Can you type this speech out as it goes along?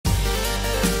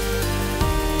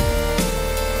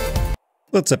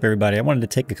What's up, everybody? I wanted to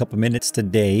take a couple minutes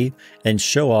today and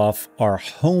show off our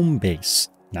home base.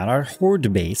 Not our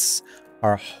Horde base,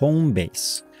 our home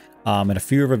base. In a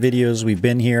few of our videos, we've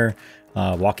been here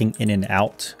walking in and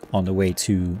out on the way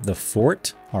to the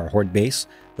fort, our Horde base,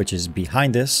 which is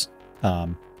behind us,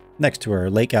 next to our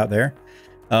lake out there.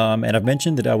 And I've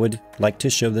mentioned that I would like to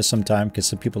show this sometime because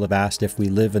some people have asked if we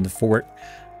live in the fort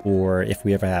or if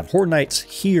we ever have Horde nights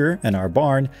here in our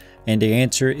barn. And the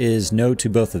answer is no to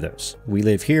both of those. We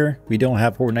live here, we don't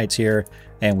have Horde nights here,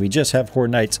 and we just have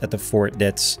Horde nights at the fort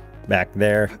that's back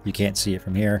there. You can't see it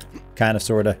from here. Kind of,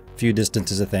 sort of. Few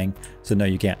distance is a thing, so no,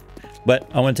 you can't. But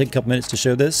I want to take a couple minutes to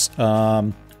show this.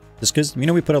 Just because, you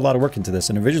know, we put a lot of work into this,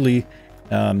 and originally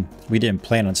we didn't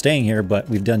plan on staying here, but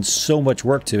we've done so much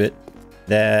work to it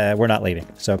that we're not leaving.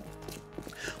 So,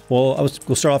 well,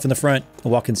 we'll start off in the front,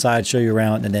 I'll walk inside, show you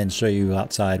around, and then show you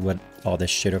outside what all this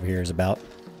shit over here is about.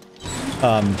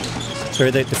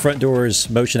 So the front door is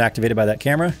motion activated by that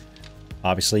camera.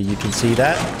 Obviously, you can see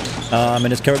that.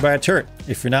 And it's covered by a turret.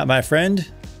 If you're not my friend,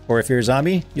 or if you're a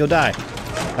zombie, you'll die.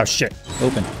 Oh, shit.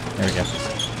 Open. There we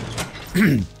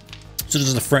go. So this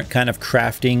is the front kind of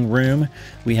crafting room.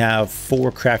 We have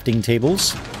 4 crafting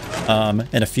tables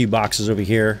and a few boxes over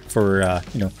here for,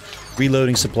 you know,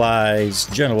 reloading supplies,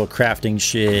 general crafting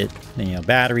shit, you know,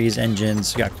 batteries,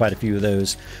 engines. Got quite a few of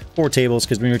those. 4 tables,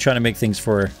 because when we're trying to make things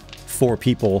for 4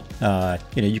 people, you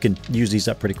know, you can use these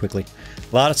up pretty quickly.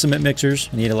 A lot of cement mixers.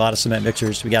 You need a lot of cement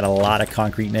mixers. We got a lot of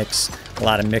concrete mix, a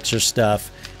lot of mixer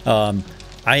stuff.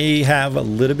 I have a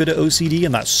little bit of OCD.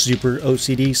 I'm not super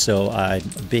OCD, so I'm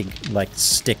a big, like,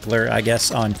 stickler, I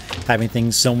guess, on having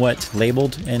things somewhat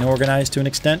labeled and organized to an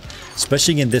extent,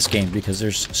 especially in this game, because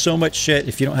there's so much shit.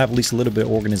 If you don't have at least a little bit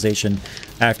of organization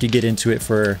after you get into it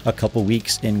for a couple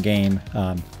weeks in game,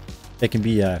 it can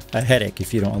be a headache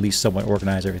if you don't at least somewhat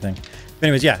organize everything. But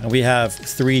anyways, yeah, we have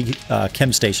 3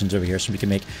 chem stations over here, so we can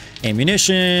make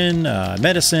ammunition,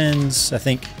 medicines. I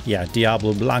think, yeah,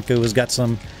 Diablo Blanco has got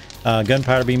some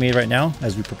gunpowder being made right now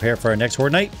as we prepare for our next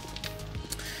Horde night.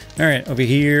 All right, over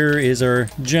here is our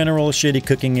general shitty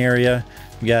cooking area.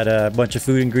 We got a bunch of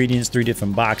food ingredients, 3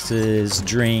 different boxes,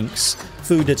 drinks,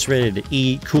 food that's ready to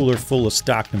eat, cooler full of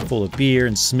stocked and full of beer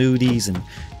and smoothies and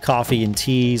coffee and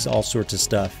teas, all sorts of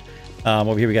stuff.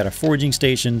 Over here we got our forging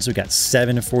stations. We got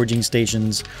 7 forging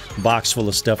stations, box full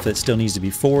of stuff that still needs to be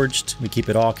forged. We keep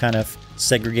it all kind of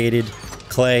segregated.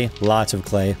 Clay, lots of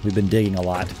clay. We've been digging a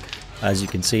lot, as you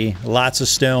can see. Lots of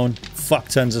stone, fuck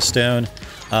tons of stone,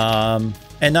 and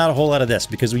not a whole lot of this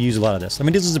because we use a lot of this. I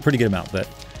mean, this is a pretty good amount, but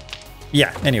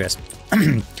yeah, anyways.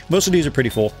 Most of these are pretty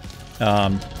full.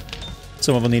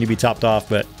 Some of them need to be topped off,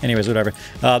 but anyways, whatever.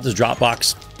 This drop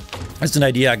box. That's an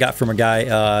idea I got from a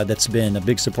guy that's been a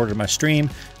big supporter of my stream,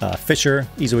 Fisher.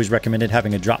 He's always recommended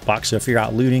having a drop box. So if you're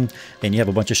out looting and you have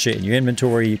a bunch of shit in your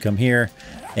inventory, you come here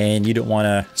and you don't want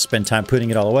to spend time putting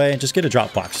it all away, just get a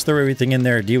drop box. Throw everything in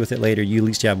there, deal with it later. You at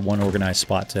least have one organized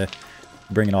spot to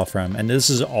bring it all from. And this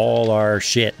is all our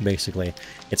shit, basically.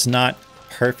 It's not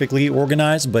perfectly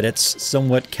organized, but it's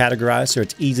somewhat categorized, so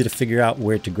it's easy to figure out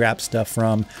where to grab stuff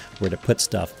from, where to put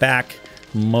stuff back.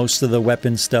 Most of the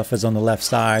weapon stuff is on the left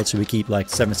side, so we keep like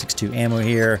 7.62 ammo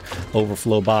here,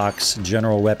 overflow box,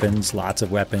 general weapons, lots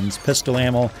of weapons, pistol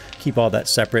ammo, keep all that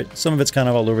separate. Some of it's kind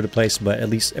of all over the place, but at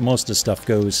least most of the stuff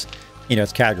goes, you know,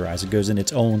 it's categorized. It goes in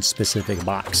its own specific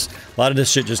box. A lot of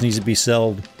this shit just needs to be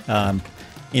sold,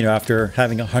 you know, after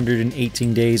having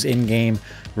 118 days in-game,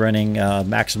 running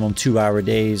maximum 2-hour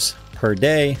days per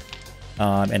day,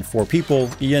 and 4 people,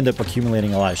 you end up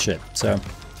accumulating a lot of shit. So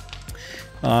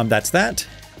that's that.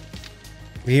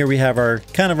 Here we have our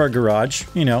kind of our garage.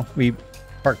 You know, we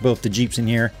park both the Jeeps in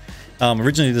here.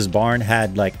 Originally this barn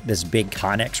had like this big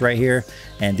Connex right here,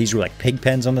 and these were like pig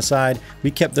pens on the side.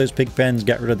 We kept those pig pens,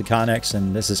 got rid of the Connex,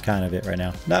 and this is kind of it right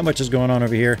now. Not much is going on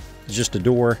over here. It's just a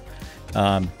door.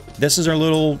 This is our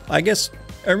little, I guess,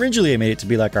 originally I made it to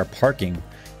be like our parking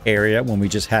area when we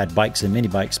just had bikes and mini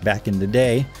bikes back in the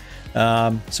day.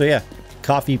 So yeah,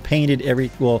 coffee painted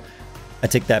well, I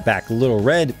take that back. Little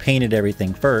Red painted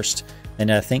everything first,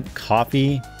 and I think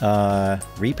Coffee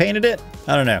repainted it?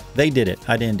 I don't know. They did it.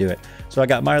 I didn't do it. So I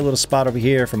got my little spot over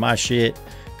here for my shit.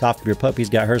 Coffee Beer Puppy's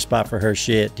got her spot for her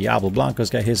shit. Diablo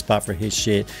Blanco's got his spot for his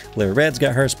shit. Little Red's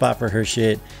got her spot for her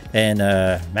shit. And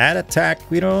Mad Attack,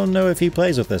 we don't know if he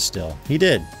plays with us still. He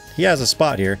did. He has a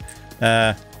spot here.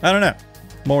 I don't know.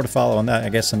 More to follow on that, I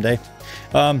guess, someday.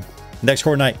 Next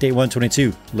Horde night, day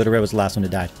 122. Little Red was the last one to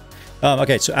die.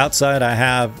 Okay, so outside I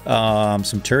have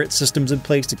some turret systems in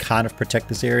place to kind of protect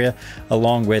this area,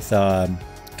 along with kind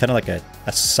of like a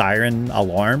siren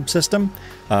alarm system.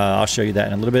 I'll show you that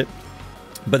in a little bit.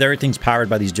 but everything's powered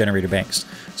by these generator banks.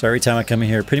 So every time I come in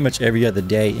here, pretty much every other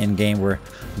day in game, we're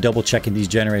double checking these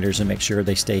generators and make sure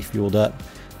they stay fueled up.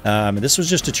 And this was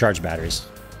just to charge batteries.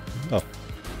 Oh,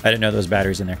 I didn't know there was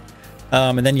batteries in there.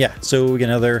 And then yeah, so we get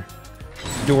another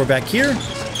door back here.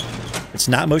 It's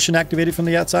not motion activated from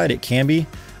the outside. It can be.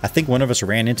 I think one of us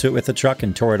ran into it with the truck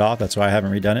and tore it off. That's why I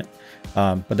haven't redone it.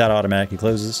 But that automatically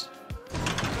closes.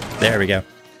 There we go.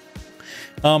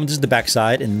 This is the back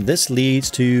side, and this leads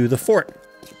to the fort.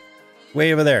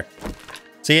 Way over there.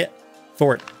 See it?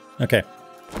 Fort. Okay.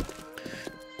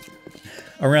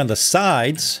 Around the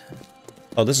sides.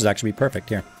 Oh, this is actually perfect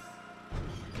here.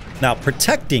 Now,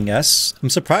 protecting us. I'm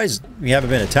surprised we haven't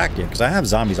been attacked yet, because I have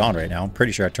zombies on right now. I'm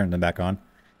pretty sure I turned them back on.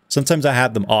 Sometimes I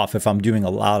have them off if I'm doing a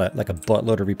lot of, like a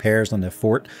buttload of repairs on the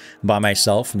fort by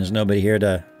myself and there's nobody here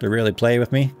to really play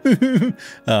with me.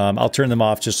 I'll turn them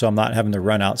off just so I'm not having to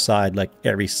run outside like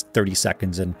every 30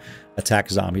 seconds and attack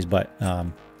zombies. But yeah,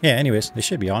 anyways, they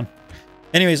should be on.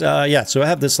 Anyways, yeah, so I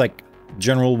have this like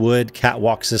general wood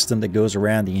catwalk system that goes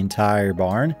around the entire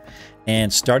barn.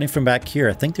 And starting from back here,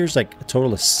 I think there's like a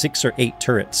total of 6 or 8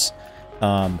 turrets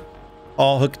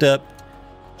all hooked up,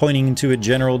 pointing into a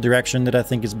general direction that I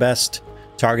think is best,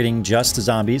 targeting just the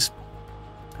zombies.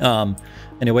 And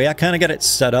the way I kind of got it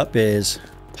set up is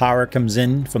power comes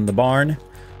in from the barn,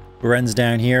 runs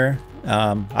down here.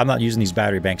 I'm not using these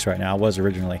battery banks right now. I was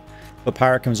originally. But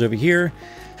power comes over here,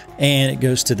 and it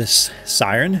goes to this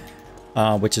siren,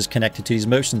 which is connected to these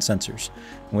motion sensors.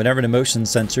 And whenever the motion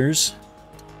sensors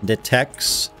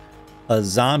detects a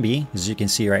zombie, as you can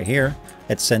see right here,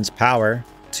 it sends power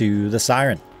to the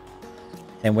siren.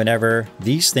 And whenever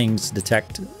these things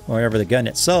detect, whenever the gun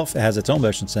itself has its own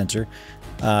motion sensor,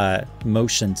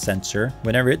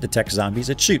 whenever it detects zombies,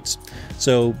 it shoots.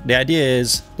 So the idea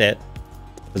is that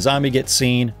the zombie gets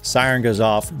seen, siren goes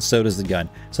off, and so does the gun.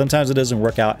 Sometimes it doesn't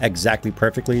work out exactly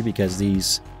perfectly because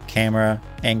these camera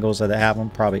angles that I have them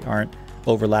probably aren't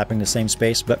overlapping the same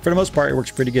space, but for the most part, it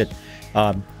works pretty good.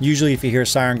 Usually if you hear a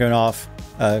siren going off,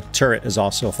 a turret is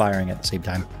also firing at the same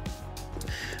time.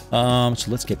 So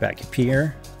let's get back up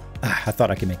here. I thought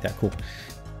I could make that cool.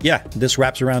 Yeah, this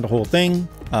wraps around the whole thing.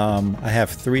 I have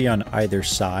 3 on either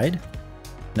side.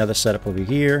 Another setup over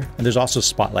here. And there's also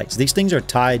spotlights. These things are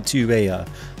tied to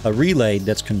a relay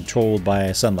that's controlled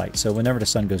by sunlight. So whenever the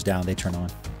sun goes down, they turn on.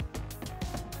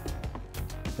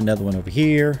 Another one over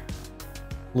here.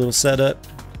 Little setup.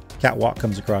 Catwalk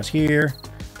comes across here.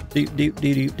 Doop, doop,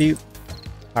 doop, doop, doop.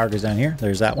 Power goes down here.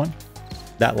 There's that one.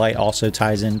 That light also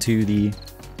ties into the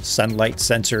sunlight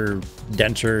sensor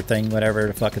denture thing, whatever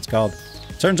the fuck it's called.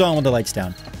 Turns on when the light's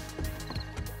down.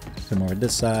 Come over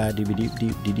this side. Doop, doop,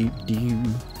 doop, doop, doop,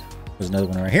 doop. There's another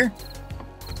one right here.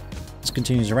 This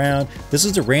continues around. This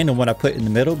is a random one I put in the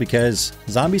middle because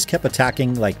zombies kept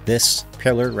attacking like this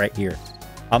pillar right here.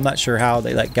 I'm not sure how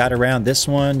they like got around this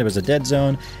one. There was a dead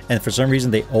zone, and for some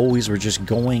reason they always were just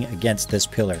going against this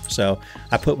pillar. So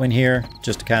I put one here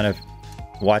just to kind of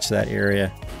watch that area.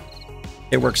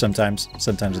 It works sometimes.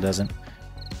 Sometimes it doesn't.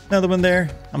 Another one there.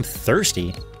 I'm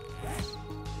thirsty.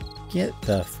 Get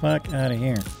the fuck out of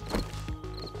here.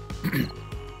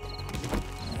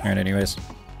 Alright, anyways.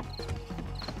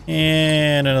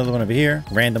 And another one over here.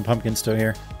 Random pumpkin still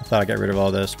here. I thought I got rid of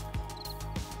all those.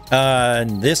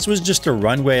 This was just a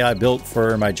runway I built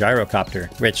for my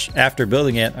gyrocopter, which after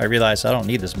building it, I realized I don't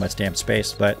need this much damn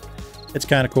space, but it's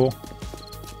kind of cool.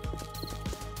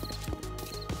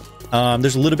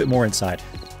 There's a little bit more inside.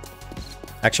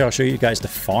 Actually, I'll show you guys the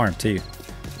farm too.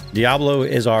 Diablo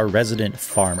is our resident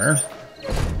farmer.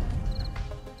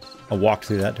 I'll walk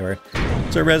through that door.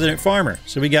 It's our resident farmer.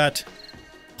 So we got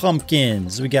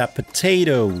pumpkins, we got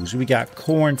potatoes, we got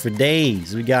corn for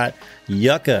days, we got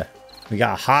yucca, we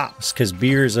got hops, because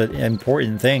beer is an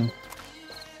important thing.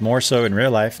 More so in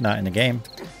real life, not in the game.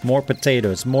 More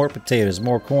potatoes, more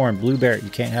corn, blueberry. You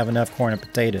can't have enough corn and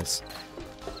potatoes.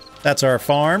 That's our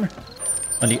farm.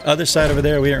 On the other side over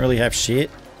there, we don't really have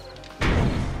shit.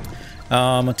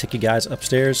 I'm gonna take you guys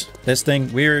upstairs. This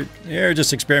thing, we're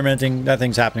just experimenting.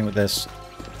 Nothing's happening with this.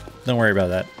 Don't worry about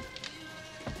that.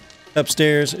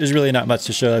 Upstairs, there's really not much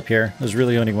to show up here. There's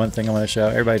really only one thing I want to show.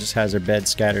 Everybody just has their beds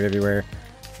scattered everywhere.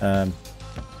 Doop,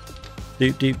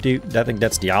 doop, doop. I think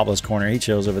that's Diablo's corner. He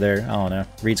chills over there. I don't know.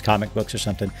 Reads comic books or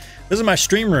something. This is my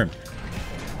stream room.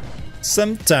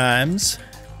 Sometimes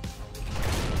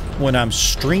when I'm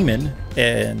streaming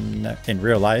in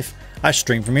real life, I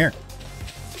stream from here.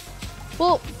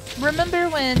 Well, remember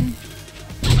when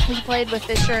we played with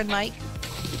Fisher and Mike?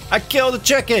 I killed a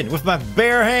chicken with my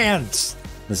bare hands.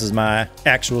 This is my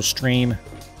actual stream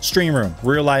room.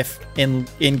 Real life,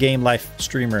 in-game life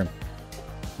stream room.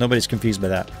 Nobody's confused by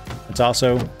that. It's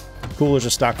also cooler's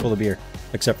just stocked full of beer,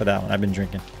 except for that one I've been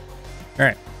drinking. All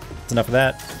right, that's enough of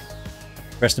that.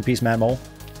 Rest in peace, Mad Mole.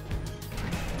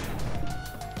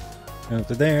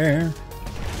 Over there.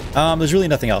 There's really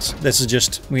nothing else. This is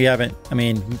just, we haven't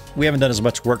done as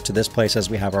much work to this place as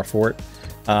we have our fort.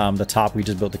 The top, we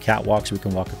just built the catwalk so we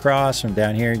can walk across. From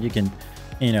down here, you can,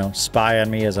 you know, spy on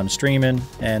me as I'm streaming.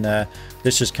 And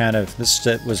this just kind of, this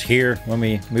was here when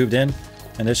we moved in.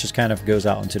 And this just kind of goes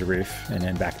out into the roof and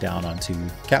then back down onto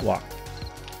catwalk.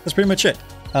 That's pretty much it.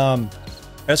 I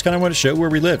just kind of want to show where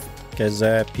we live, because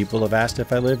people have asked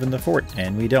if I live in the fort,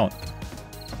 and we don't.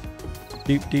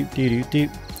 Doop, doop, doop, doop,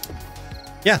 doop.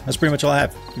 Yeah, that's pretty much all I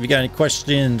have. If you got any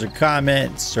questions or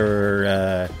comments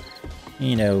or,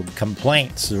 you know,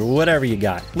 complaints or whatever you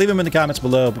got, leave them in the comments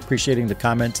below. Appreciating the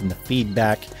comments and the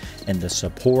feedback and the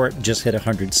support. Just hit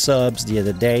 100 subs the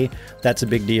other day. That's a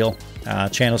big deal.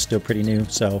 Channel's still pretty new,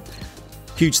 so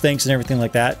huge thanks and everything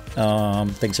like that.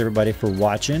 Thanks everybody for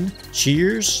watching.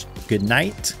 Cheers, good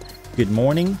night, good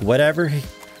morning, whatever,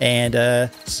 and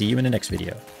see you in the next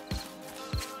video.